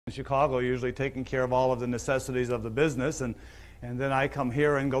in Chicago, usually taking care of all of the necessities of the business, and then I come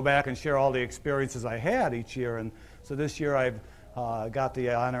here and go back and share all the experiences I had each year. And so this year I've got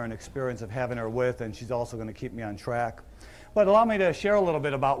the honor and experience of having her with, and she's also going to keep me on track. But allow me to share a little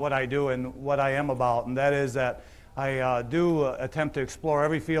bit about what I do and what I am about, and that is that I do attempt to explore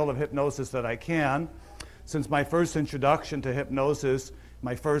every field of hypnosis that I can. Since my first introduction to hypnosis,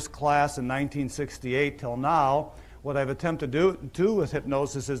 my first class in 1968 till now, what I've attempted to do with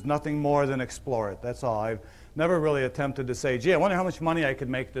hypnosis is nothing more than explore it. That's all. I've never really attempted to say, gee, I wonder how much money I could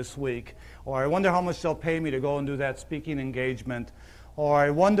make this week, or I wonder how much they'll pay me to go and do that speaking engagement, or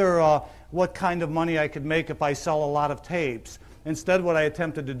I wonder what kind of money I could make if I sell a lot of tapes. Instead, what I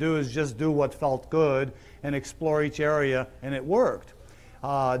attempted to do is just do what felt good and explore each area, and it worked.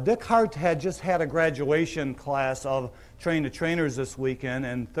 Dick Hart had just had a graduation class of Train the Trainers this weekend,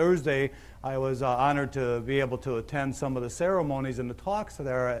 and Thursday I was honored to be able to attend some of the ceremonies and the talks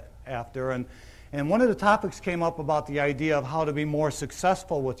thereafter. And one of the topics came up about the idea of how to be more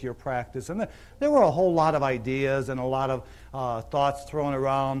successful with your practice. And there were a whole lot of ideas and a lot of thoughts thrown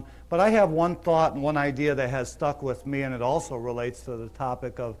around. But I have one thought and one idea that has stuck with me, and it also relates to the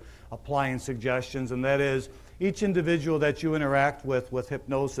topic of applying suggestions, and that is each individual that you interact with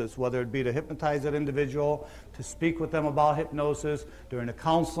hypnosis, whether it be to hypnotize that individual, to speak with them about hypnosis, during a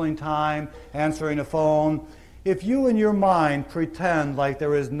counseling time, answering a phone, if you in your mind pretend like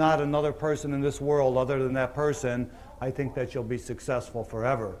there is not another person in this world other than that person, I think that you'll be successful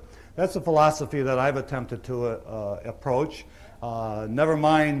forever. That's a philosophy that I've attempted to approach. Never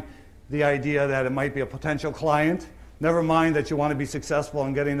mind the idea that it might be a potential client. Never mind that you want to be successful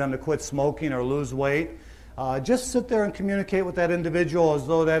in getting them to quit smoking or lose weight. Just sit there and communicate with that individual as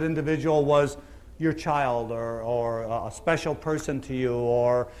though that individual was your child or a special person to you,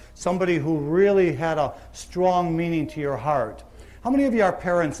 or somebody who really had a strong meaning to your heart. How many of you are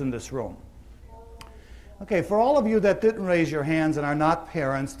parents in this room? Okay, for all of you that didn't raise your hands and are not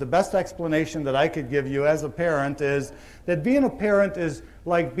parents, the best explanation that I could give you as a parent is that being a parent is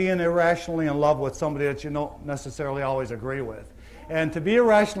like being irrationally in love with somebody that you don't necessarily always agree with. And to be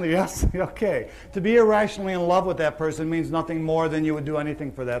irrationally, yes, okay, to be irrationally in love with that person means nothing more than you would do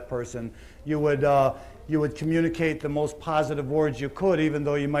anything for that person. You would communicate the most positive words you could, even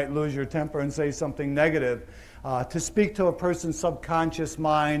though you might lose your temper and say something negative. To speak to a person's subconscious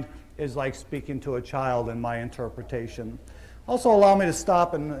mind is like speaking to a child in my interpretation. Also, allow me to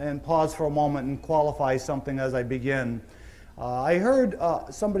stop and pause for a moment and qualify something as I begin. I heard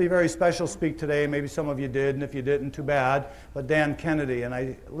somebody very special speak today. Maybe some of you did, and if you didn't, too bad. But Dan Kennedy, and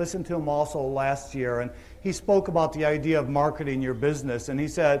I listened to him also last year, and he spoke about the idea of marketing your business. And he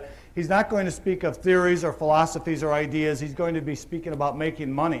said he's not going to speak of theories or philosophies or ideas. He's going to be speaking about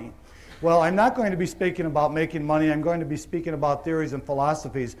making money. Well, I'm not going to be speaking about making money. I'm going to be speaking about theories and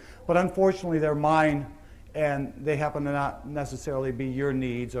philosophies. But unfortunately, they're mine, and they happen to not necessarily be your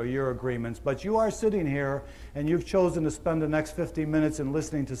needs or your agreements. But you are sitting here, and you've chosen to spend the next 50 minutes in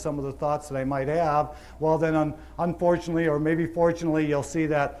listening to some of the thoughts that I might have. Well, then unfortunately, or maybe fortunately, you'll see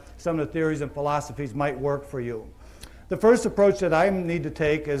that some of the theories and philosophies might work for you. The first approach that I need to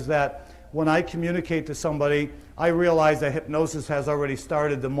take is that when I communicate to somebody, I realize that hypnosis has already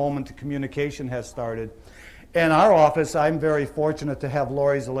started the moment the communication has started. In our office, I'm very fortunate to have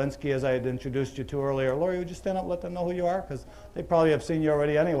Lori Zielinski, as I had introduced you to earlier. Lori, would you stand up and let them know who you are? Because they probably have seen you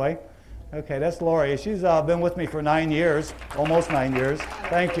already anyway. Okay, that's Lori. She's been with me for 9 years, almost 9 years.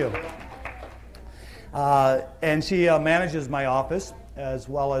 Thank you. And she manages my office, as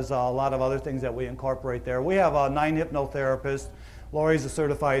well as a lot of other things that we incorporate there. We have 9 hypnotherapists. Lori's a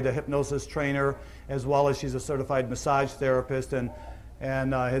certified hypnosis trainer, as well as she's a certified massage therapist, and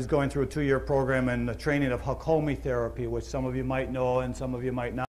is going through a 2-year program in the training of Hakomi therapy, which some of you might know and some of you might not.